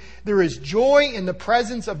 there is joy in the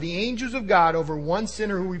presence of the angels of God over one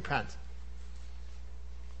sinner who repents.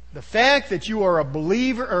 The fact that you are a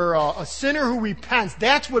believer, or a sinner who repents,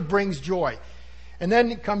 that's what brings joy. And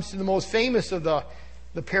then it comes to the most famous of the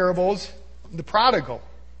parables, the prodigal.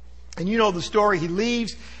 And you know the story. He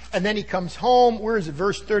leaves, and then he comes home. Where is it?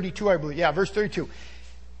 Verse 32, I believe. Yeah, verse 32.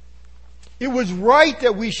 It was right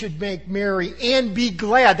that we should make merry and be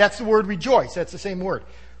glad. That's the word rejoice. That's the same word.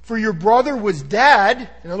 For your brother was dead.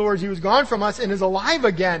 In other words, he was gone from us and is alive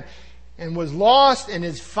again, and was lost and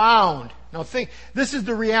is found. Now think, this is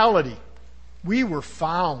the reality. We were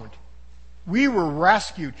found. We were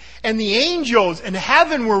rescued. And the angels in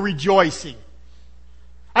heaven were rejoicing.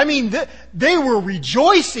 I mean, they were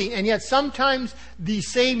rejoicing, and yet sometimes these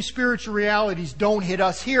same spiritual realities don't hit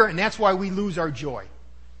us here, and that's why we lose our joy.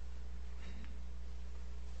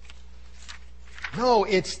 No,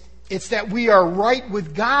 it's that we are right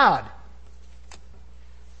with God.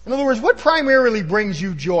 In other words, what primarily brings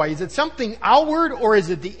you joy? Is it something outward, or is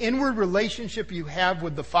it the inward relationship you have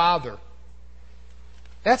with the Father?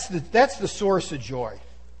 That's the source of joy.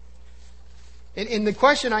 And the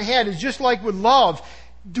question I had is just like with love.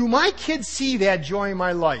 Do my kids see that joy in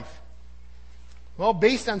my life? Well,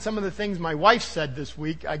 based on some of the things my wife said this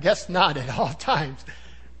week, I guess not at all times.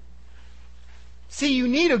 See, you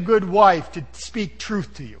need a good wife to speak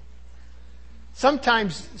truth to you.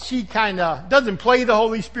 Sometimes she kind of doesn't play the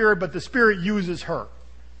Holy Spirit, but the Spirit uses her.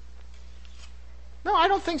 No, I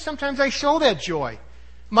don't think sometimes I show that joy.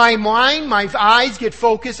 My mind, my eyes get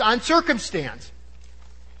focused on circumstance.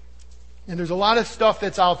 And there's a lot of stuff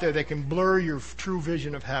that's out there that can blur your true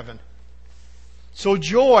vision of heaven. So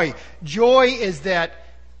joy is that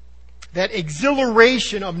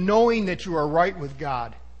exhilaration of knowing that you are right with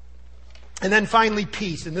God. And then finally,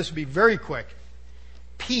 peace. And this will be very quick.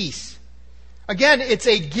 Peace. Again, it's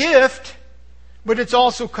a gift, but it's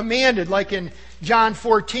also commanded. Like in John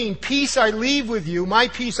 14, peace I leave with you, my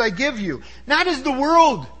peace I give you. Not as the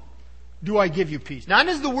world do I give you peace. Not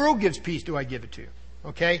as the world gives peace do I give it to you.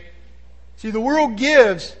 Okay? See, the world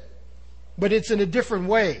gives, but it's in a different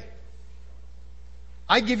way.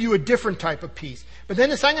 I give you a different type of peace. But then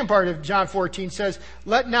the second part of John 14 says,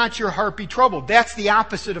 let not your heart be troubled. That's the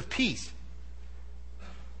opposite of peace.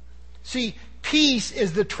 See, peace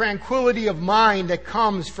is the tranquility of mind that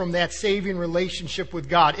comes from that saving relationship with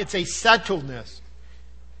God. It's a settledness.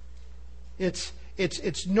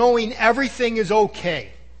 It's knowing everything is okay.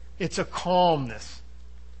 It's a calmness.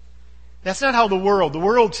 That's not how the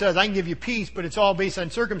world says, I can give you peace, but it's all based on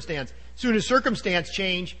circumstance. As soon as circumstance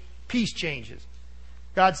change, peace changes.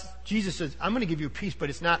 Jesus says, I'm going to give you peace, but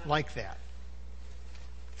it's not like that.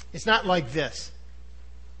 It's not like this.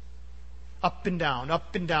 Up and down,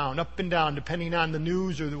 up and down, up and down, depending on the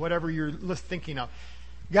news or whatever you're thinking of.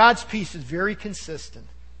 God's peace is very consistent.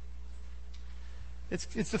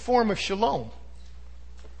 It's the form of shalom.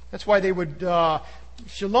 That's why they would,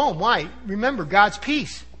 shalom, why? Remember, God's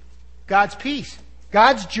peace. God's peace.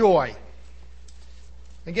 God's joy.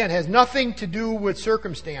 Again, has nothing to do with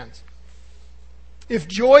circumstance. If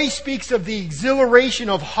joy speaks of the exhilaration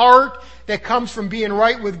of heart that comes from being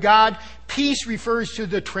right with God, peace refers to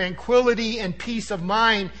the tranquility and peace of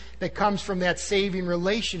mind that comes from that saving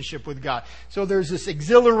relationship with God. So there's this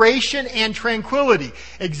exhilaration and tranquility.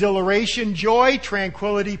 Exhilaration, joy,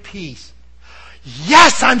 tranquility, peace.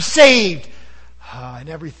 Yes, I'm saved! And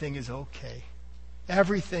everything is okay.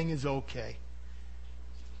 Everything is okay.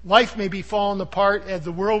 Life may be falling apart as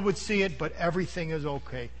the world would see it, but everything is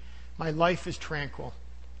okay. My life is tranquil.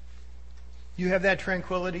 You have that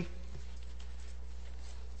tranquility?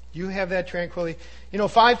 You have that tranquility?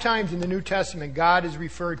 5 times in the New Testament, God is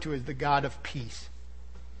referred to as the God of peace.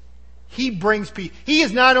 He brings peace. He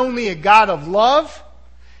is not only a God of love,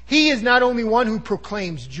 He is not only one who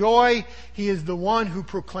proclaims joy, He is the one who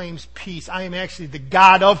proclaims peace. I am actually the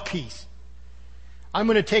God of peace. I'm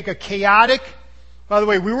going to take a chaotic... By the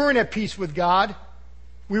way, we weren't at peace with God.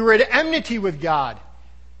 We were at enmity with God.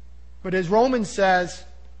 But as Romans says,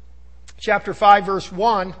 chapter 5, verse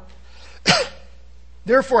 1,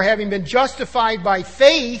 therefore, having been justified by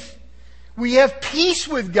faith, we have peace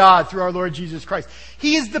with God through our Lord Jesus Christ.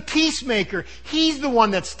 He is the peacemaker. He's the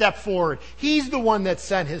one that stepped forward. He's the one that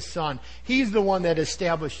sent His Son. He's the one that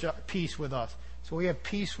established peace with us. So we have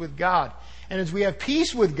peace with God. And as we have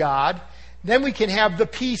peace with God, then we can have the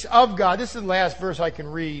peace of God. This is the last verse I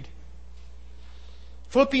can read.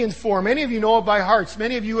 Philippians 4. Many of you know it by heart.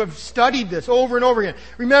 Many of you have studied this over and over again.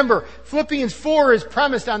 Remember, Philippians 4 is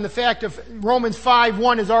premised on the fact of Romans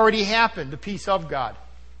 5:1 has already happened, the peace of God.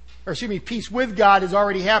 Peace with God has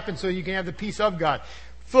already happened, so you can have the peace of God.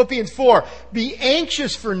 Philippians 4. Be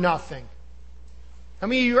anxious for nothing. How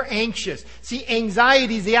many of you are anxious? See,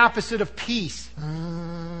 anxiety is the opposite of peace.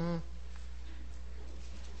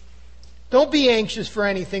 Don't be anxious for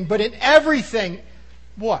anything, but in everything,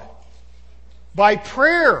 what? By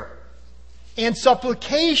prayer and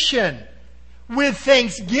supplication with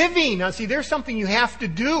thanksgiving. Now see, there's something you have to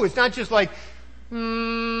do. It's not just like,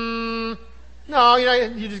 no,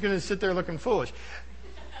 you're just going to sit there looking foolish.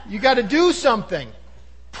 You got to do something.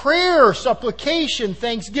 Prayer, supplication,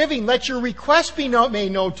 thanksgiving. Let your request be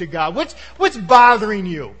made known to God. What's bothering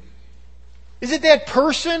you? Is it that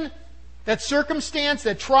person, that circumstance,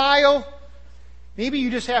 that trial? Maybe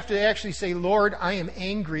you just have to actually say, Lord, I am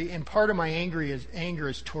angry, and part of my anger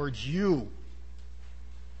is towards you.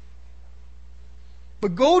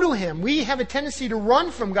 But go to Him. We have a tendency to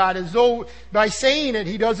run from God as though by saying it,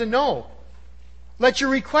 He doesn't know. Let your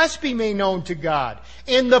request be made known to God.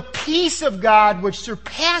 And the peace of God, which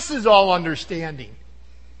surpasses all understanding.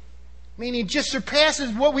 Meaning it just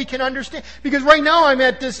surpasses what we can understand. Because right now I'm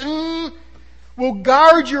at this, will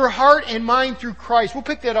guard your heart and mind through Christ. We'll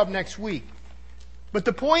pick that up next week. But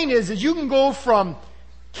the point is you can go from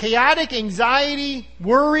chaotic anxiety,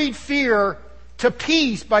 worried fear, to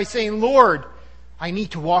peace by saying, Lord, I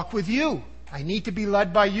need to walk with you. I need to be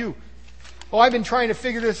led by you. Oh, I've been trying to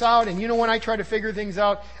figure this out, and when I try to figure things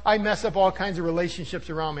out, I mess up all kinds of relationships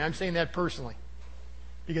around me. I'm saying that personally.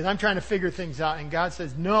 Because I'm trying to figure things out, and God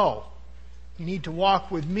says, no, you need to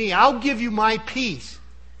walk with me. I'll give you my peace,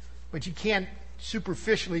 but you can't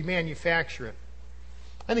superficially manufacture it.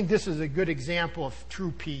 I think this is a good example of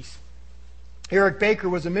true peace. Eric Baker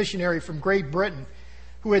was a missionary from Great Britain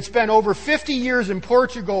who had spent over 50 years in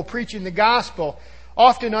Portugal preaching the gospel,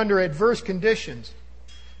 often under adverse conditions.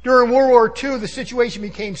 During World War II, the situation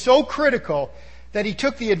became so critical that he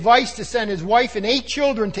took the advice to send his wife and 8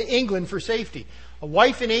 children to England for safety. A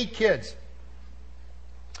wife and 8 kids.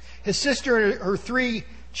 His sister and her 3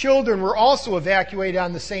 children were also evacuated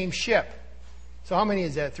on the same ship. So how many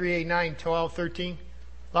is that? 3, 8, 9, 12, 13?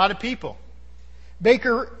 A lot of people.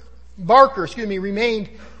 Barker remained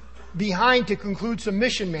behind to conclude some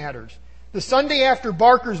mission matters. The Sunday after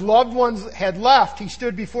Barker's loved ones had left, he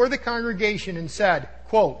stood before the congregation and said,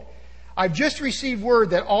 quote, "I've just received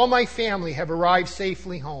word that all my family have arrived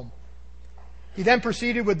safely home." He then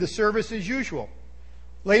proceeded with the service as usual.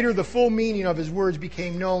 Later, the full meaning of his words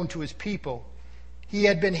became known to his people. He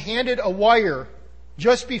had been handed a wire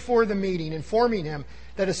just before the meeting informing him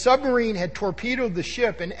that a submarine had torpedoed the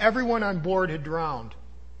ship and everyone on board had drowned.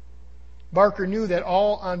 Barker knew that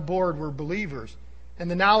all on board were believers, and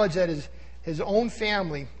the knowledge that his own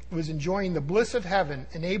family was enjoying the bliss of heaven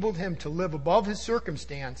enabled him to live above his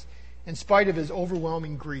circumstance in spite of his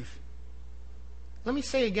overwhelming grief. Let me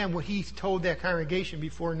say again what he told that congregation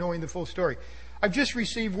before knowing the full story. "I've just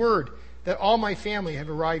received word that all my family have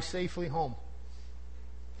arrived safely home."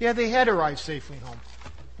 Yeah, they had arrived safely home.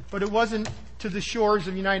 But it wasn't to the shores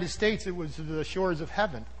of the United States, it was to the shores of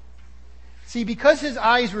heaven. See, because his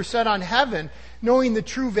eyes were set on heaven, knowing the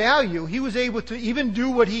true value, he was able to even do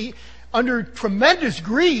what he, under tremendous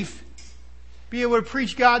grief, be able to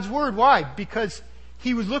preach God's word. Why? Because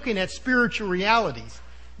he was looking at spiritual realities.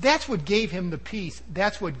 That's what gave him the peace.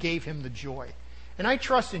 That's what gave him the joy. And I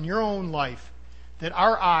trust in your own life that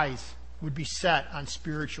our eyes would be set on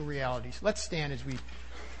spiritual realities. Let's stand as we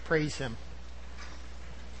praise him.